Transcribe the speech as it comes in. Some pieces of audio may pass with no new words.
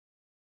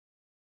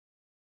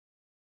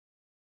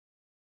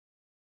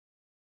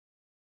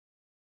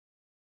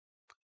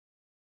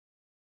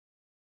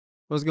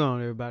What's going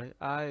on, everybody?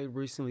 I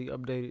recently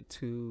updated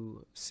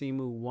to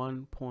Cemu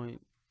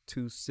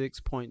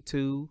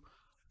 1.26.2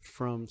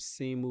 from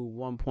Cemu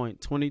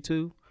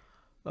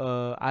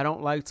 1.22. I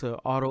don't like to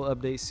auto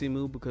update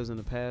Cemu because in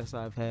the past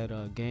I've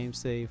had game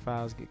save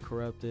files get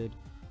corrupted,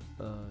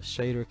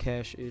 shader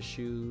cache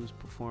issues,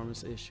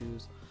 performance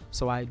issues.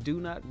 So I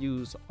do not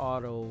use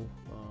auto.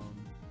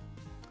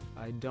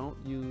 I don't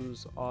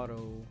use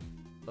auto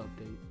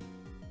update.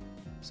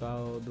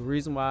 So the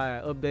reason why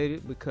I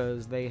updated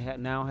because they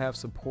now have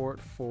support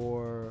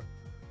for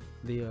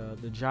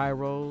the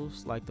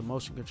gyros, like the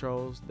motion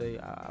controls.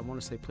 I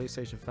want to say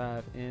PlayStation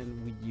 5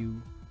 and Wii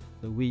U,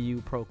 the Wii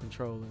U Pro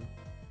controller.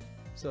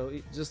 So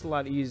it's just a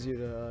lot easier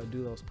to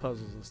do those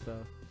puzzles and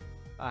stuff.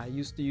 I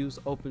used to use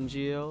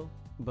OpenGL,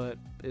 but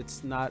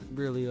it's not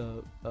really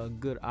a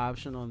good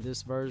option on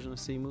this version of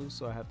Cemu,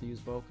 so I have to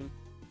use Vulkan.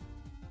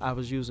 I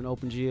was using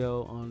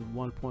OpenGL on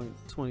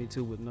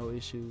 1.22 with no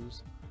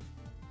issues.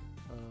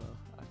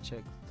 I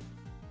checked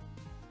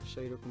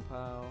shader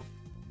compile,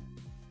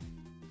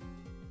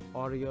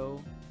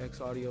 audio, X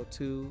Audio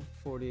 2,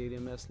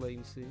 48 ms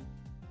latency.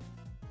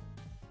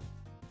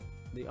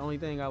 The only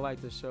thing I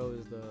like to show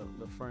is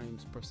the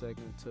frames per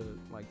second to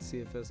see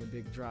if there's a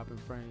big drop in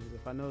frames.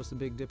 If I notice a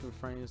big dip in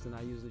frames, then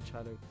I usually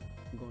try to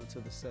go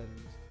into the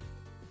settings.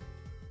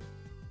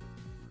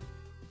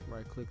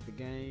 Right click the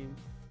game,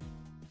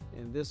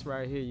 and this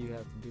right here you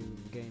have to do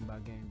game by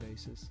game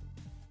basis.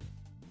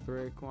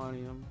 Thread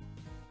quantum,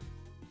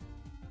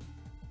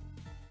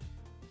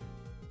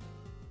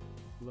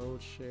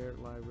 load shared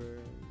libraries,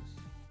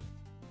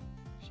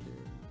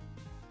 shared,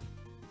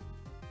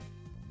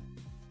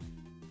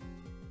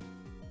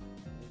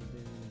 and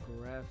then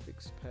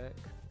graphics pack.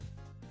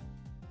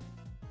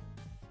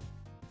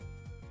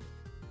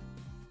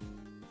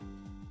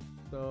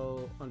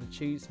 So under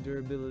cheats,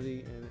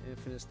 durability and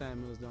infinite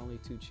stamina is the only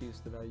two cheats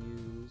that I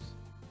use.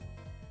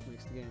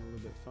 Makes the game a little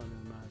bit funner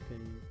in my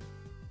opinion.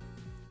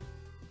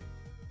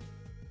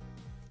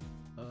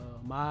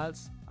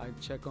 Mods, I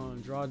check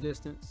on draw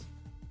distance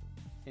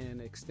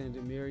and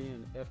extended mirroring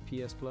and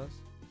FPS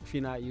plus. If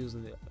you're not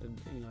using it,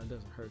 it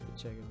doesn't hurt to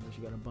check it unless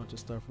you got a bunch of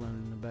stuff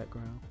running in the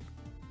background.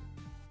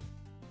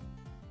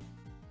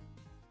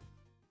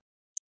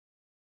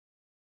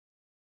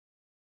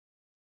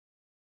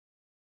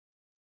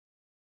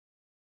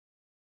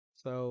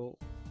 So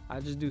I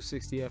just do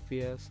 60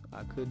 FPS.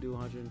 I could do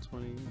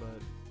 120,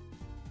 but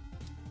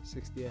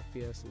 60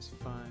 FPS is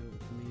fine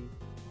with me.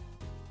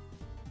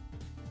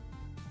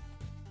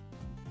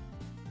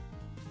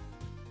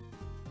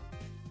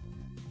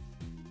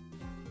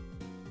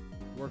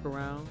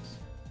 Workarounds,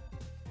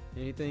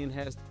 anything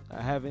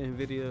I have an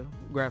NVIDIA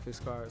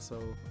graphics card,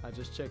 so I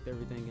just checked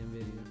everything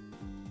NVIDIA.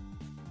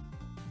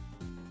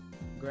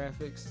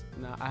 Graphics,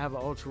 now I have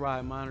an ultra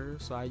wide monitor,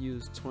 so I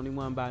use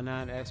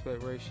 21:9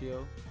 aspect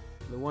ratio.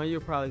 The one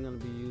you're probably going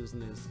to be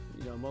using is,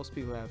 most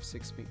people have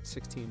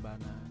 16:9,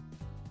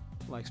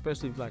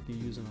 especially if you're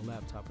using a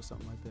laptop or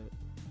something like that.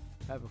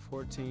 I have a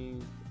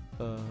 14,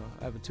 I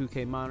have a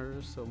 2K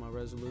monitor, so my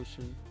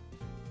resolution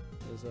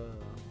is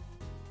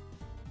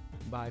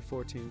by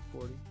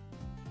 1440.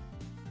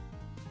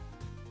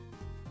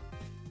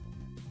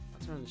 I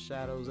turn the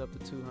shadows up to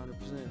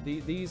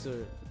 200%. These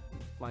are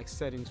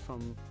settings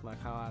from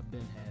how I've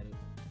been had it.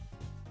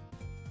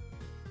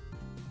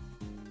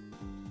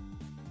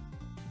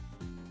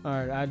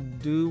 Alright, I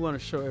do want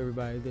to show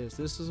everybody this.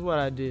 This is what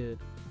I did.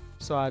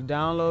 So I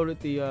downloaded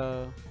the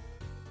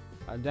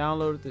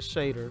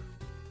shader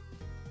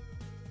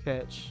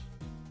catch,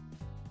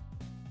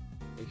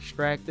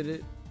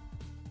 extracted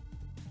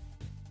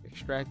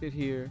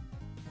here,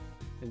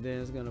 and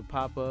then it's gonna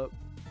pop up.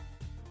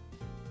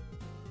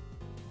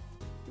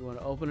 You want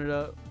to open it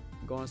up,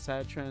 go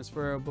inside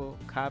transferable,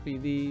 copy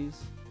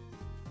these.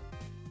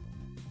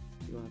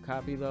 You want to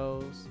copy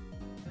those,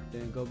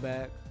 then go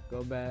back,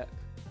 go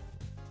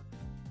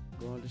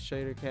into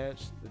shader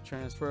catch, the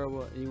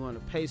transferable, and you want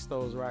to paste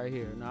those right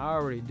here. Now I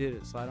already did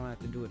it, so I don't have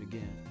to do it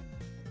again.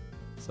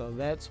 So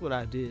that's what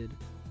I did,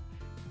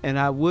 and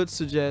I would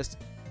suggest,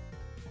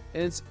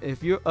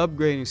 if you're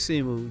upgrading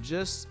Cemu,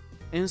 just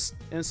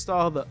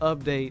install the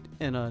update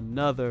in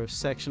another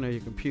section of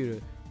your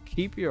computer.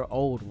 Keep your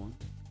old one,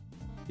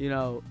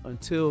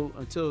 until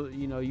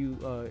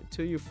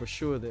you're for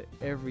sure that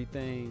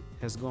everything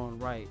has gone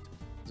right.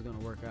 It's gonna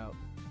work out.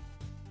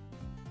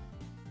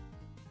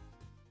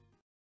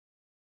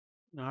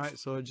 All right,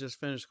 so it just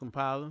finished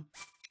compiling.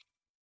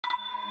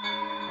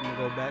 I'm gonna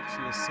go back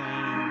to the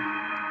same.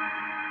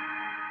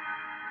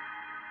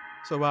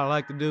 So what I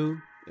like to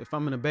do, if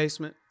I'm in the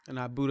basement and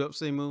I boot up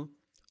Cemu,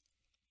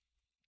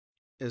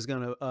 it's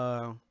gonna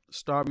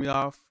start me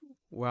off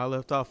where I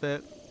left off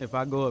at. If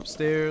I go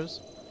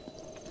upstairs,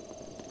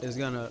 it's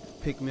gonna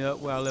pick me up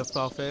where I left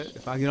off at.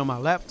 If I get on my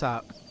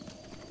laptop,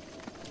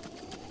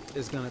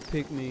 it's gonna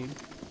pick me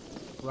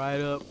right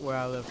up where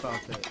I left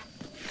off at.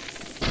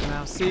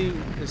 Now see,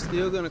 it's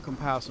still gonna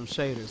compile some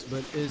shaders,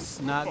 but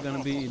it's not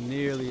gonna be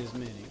nearly as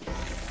many.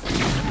 See,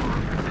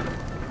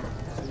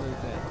 look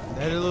at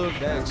that.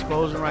 That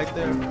explosion right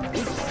there.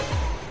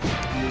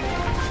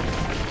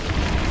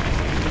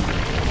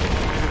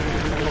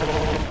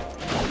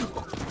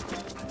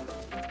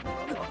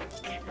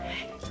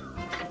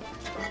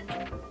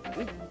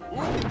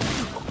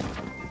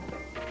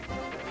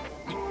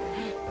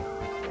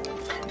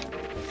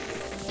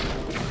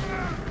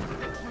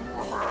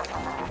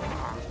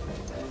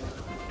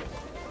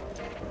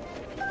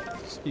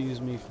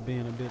 Excuse me for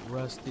being a bit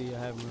rusty. I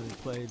haven't really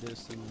played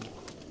this in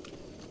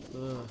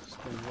it's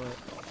been what,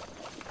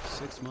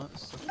 6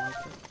 months, something like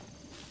that.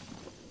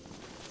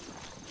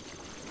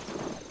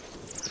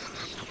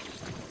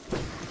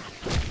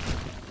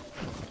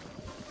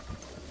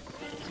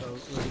 So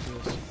look at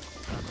this.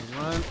 I can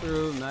run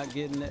through, not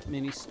getting that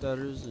many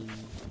stutters and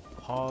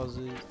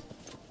pauses.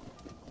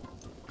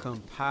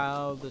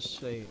 Compile the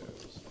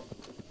shaders.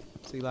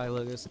 See, like,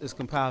 look, it's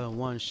compiling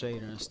one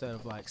shader instead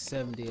of like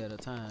 70 at a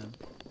time.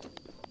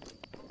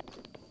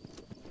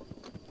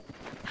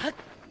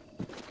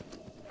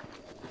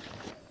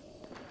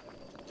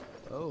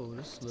 Oh,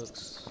 this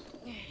looks.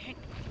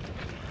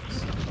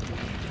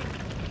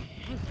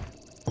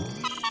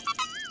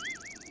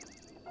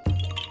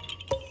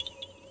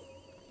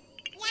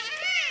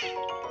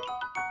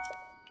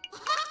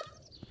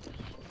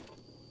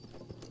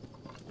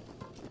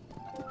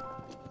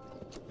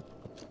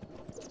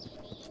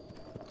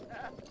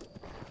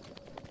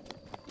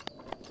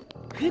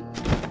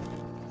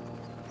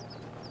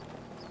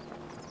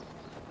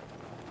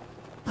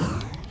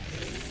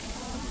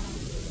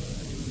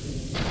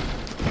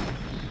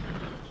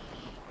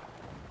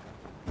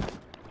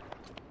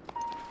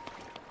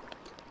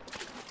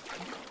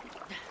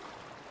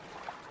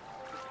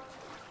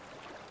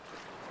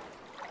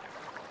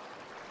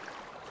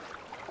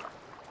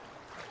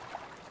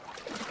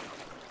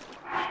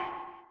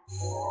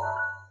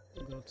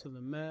 Go to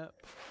the map.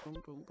 Boom,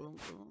 boom, boom,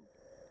 boom.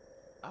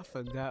 I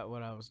forgot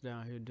what I was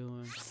down here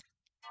doing.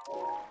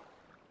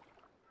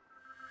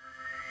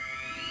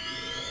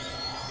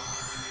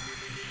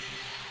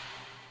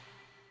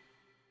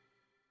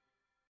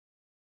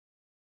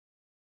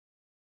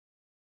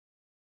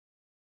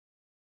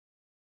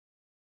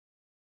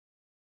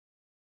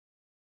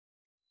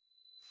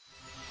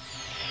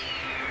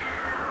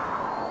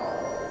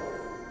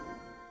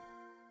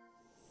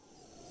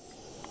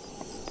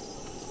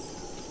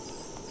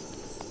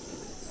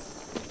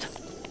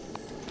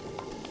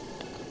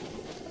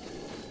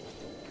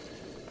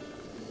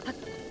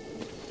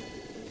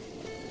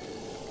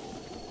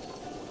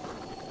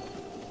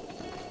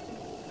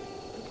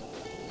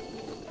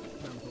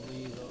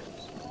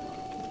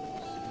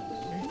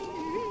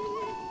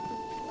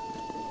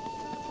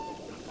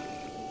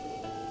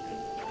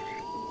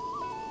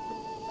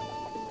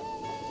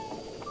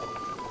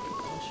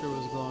 Sure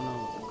what's going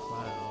on with the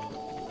cloud.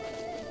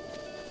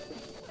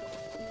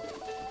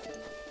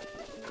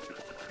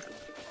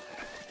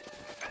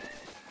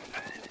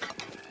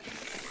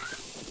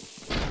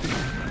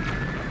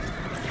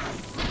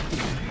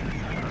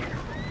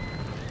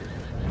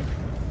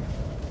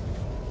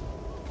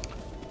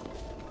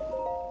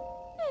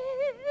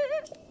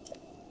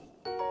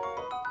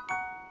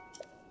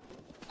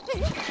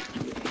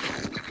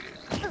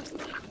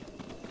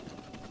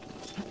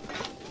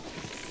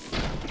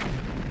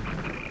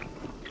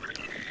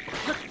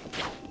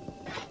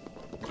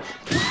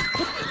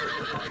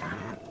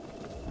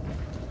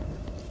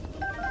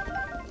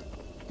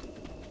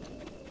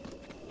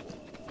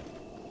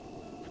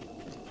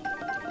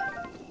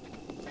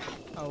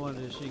 I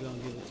wonder if she gonna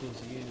give it to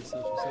us again since she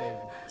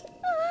said.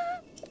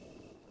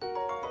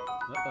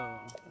 Uh-oh,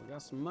 we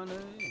got some money.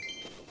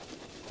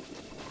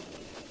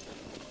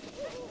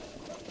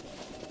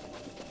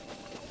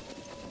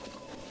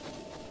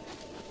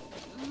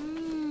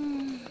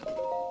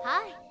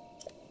 Hi.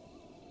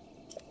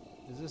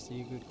 Is this the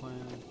You Good Clan?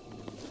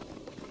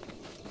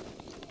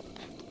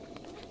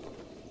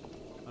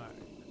 Alright.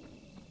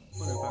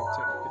 Wonder if I can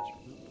take a picture.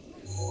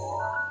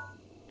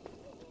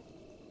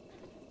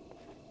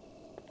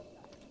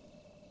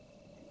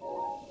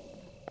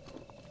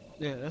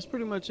 Yeah, that's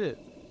pretty much it.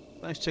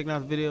 Thanks for checking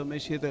out the video. Make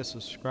sure you hit that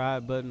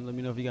subscribe button. Let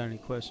me know if you got any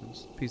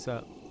questions. Peace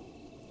out.